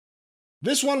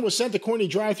This one was sent to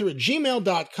CornyDriveThru at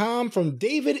gmail.com from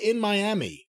David in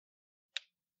Miami.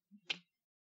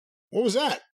 What was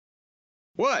that?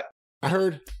 What? I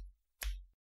heard.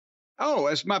 Oh,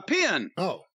 it's my pen.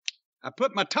 Oh. I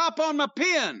put my top on my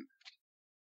pen.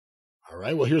 All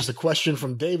right, well, here's the question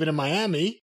from David in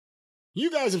Miami.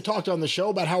 You guys have talked on the show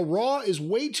about how Raw is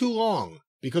way too long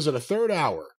because of the third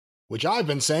hour, which I've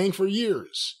been saying for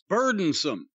years.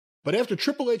 Burdensome. But after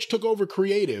Triple H took over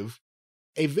creative,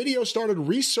 a video started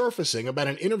resurfacing about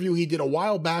an interview he did a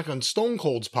while back on Stone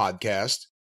Cold's podcast,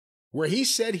 where he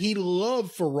said he'd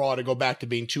love for Raw to go back to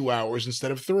being 2 hours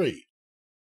instead of 3.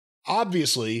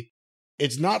 Obviously,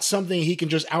 it's not something he can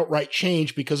just outright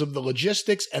change because of the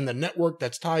logistics and the network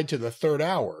that's tied to the third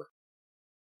hour.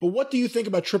 But what do you think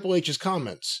about Triple H's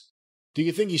comments? Do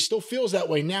you think he still feels that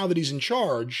way now that he's in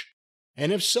charge?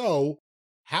 And if so,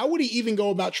 how would he even go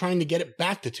about trying to get it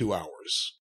back to 2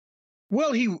 hours?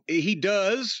 Well, he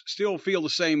does still feel the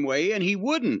same way, and he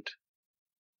wouldn't.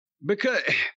 Because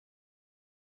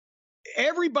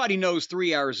everybody knows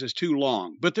 3 hours is too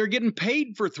long, but they're getting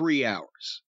paid for 3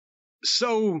 hours.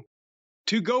 So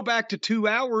to go back to 2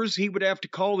 hours, he would have to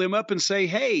call them up and say,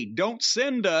 hey, don't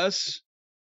send us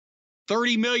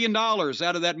 $30 million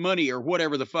out of that money or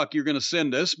whatever the fuck you're going to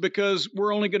send us because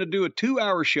we're only going to do a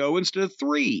 2-hour show instead of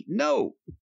 3. No.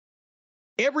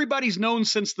 Everybody's known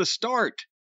since the start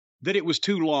that it was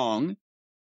too long,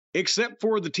 except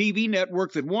for the TV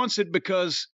network that wants it,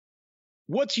 because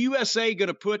what's USA going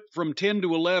to put from 10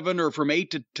 to 11 or from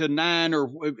 8 to 9, or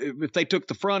if they took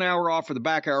the front hour off or the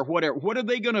back hour, whatever, what are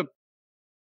they going to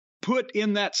put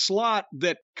in that slot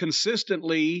that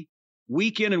consistently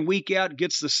week in and week out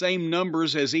gets the same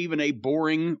numbers as even a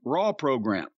boring Raw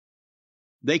program?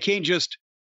 They can't just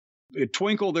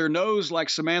twinkle their nose like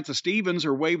Samantha Stevens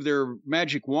or wave their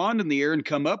magic wand in the air and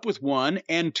come up with one.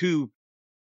 And to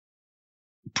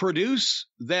produce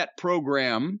that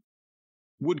program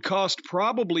would cost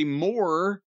probably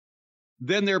more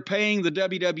than they're paying the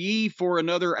WWE for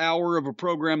another hour of a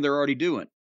program they're already doing.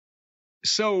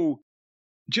 So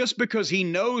just because he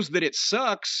knows that it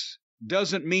sucks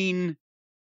doesn't mean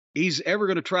he's ever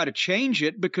going to try to change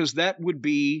it, because that would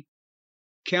be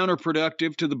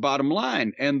counterproductive to the bottom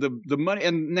line and the money.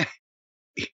 And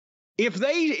if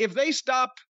they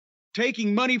stop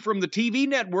taking money from the TV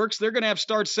networks, they're going to have to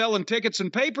start selling tickets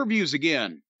and pay-per-views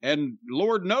again. And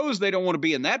Lord knows they don't want to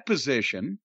be in that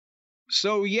position.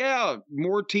 So yeah,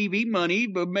 more TV money,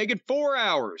 but make it 4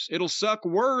 hours. It'll suck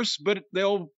worse, but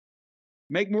they'll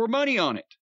make more money on it.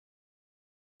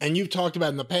 And you've talked about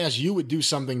in the past, you would do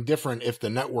something different if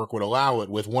the network would allow it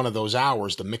with one of those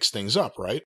hours to mix things up,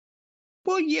 right?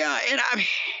 Well, yeah, and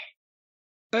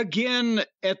again,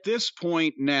 at this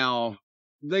point now,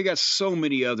 they got so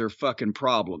many other fucking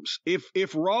problems.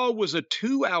 If Raw was a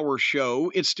 2-hour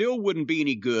show, it still wouldn't be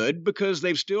any good, because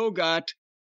they've still got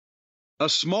a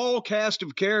small cast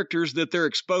of characters that they're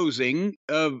exposing,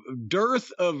 a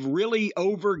dearth of really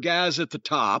over guys at the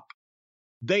top.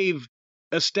 They've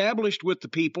established with the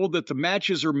people that the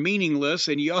matches are meaningless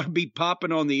and you ought to be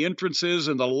popping on the entrances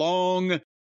and the long,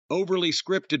 overly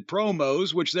scripted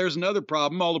promos, which there's another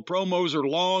problem. All the promos are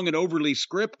long and overly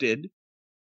scripted.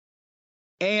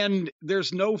 And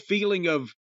there's no feeling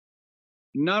of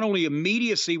not only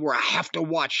immediacy where I have to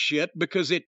watch shit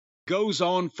because it goes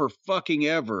on for fucking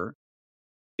ever.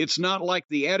 It's not like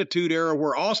the Attitude Era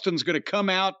where Austin's going to come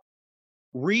out,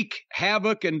 wreak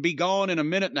havoc, and be gone in a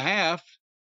minute and a half.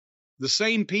 The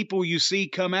same people you see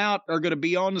come out are going to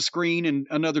be on the screen in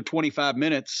another 25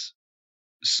 minutes.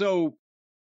 So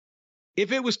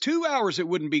if it was 2 hours, it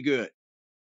wouldn't be good.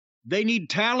 They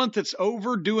need talent that's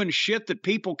over doing shit that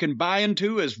people can buy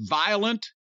into as violent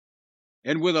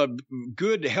and with a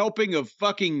good helping of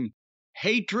fucking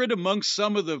hatred amongst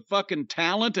some of the fucking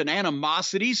talent and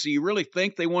animosity. So you really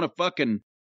think they want to fucking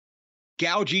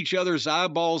gouge each other's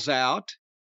eyeballs out,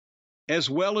 as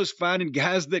well as finding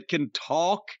guys that can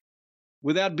talk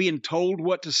without being told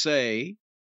what to say.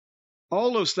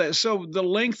 All those things. So the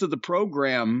length of the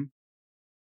program,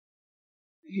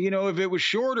 you know, if it was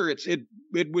shorter, it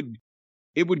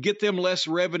would get them less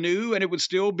revenue, and it would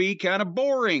still be kind of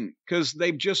boring because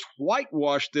they've just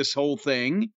whitewashed this whole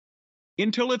thing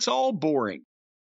until it's all boring.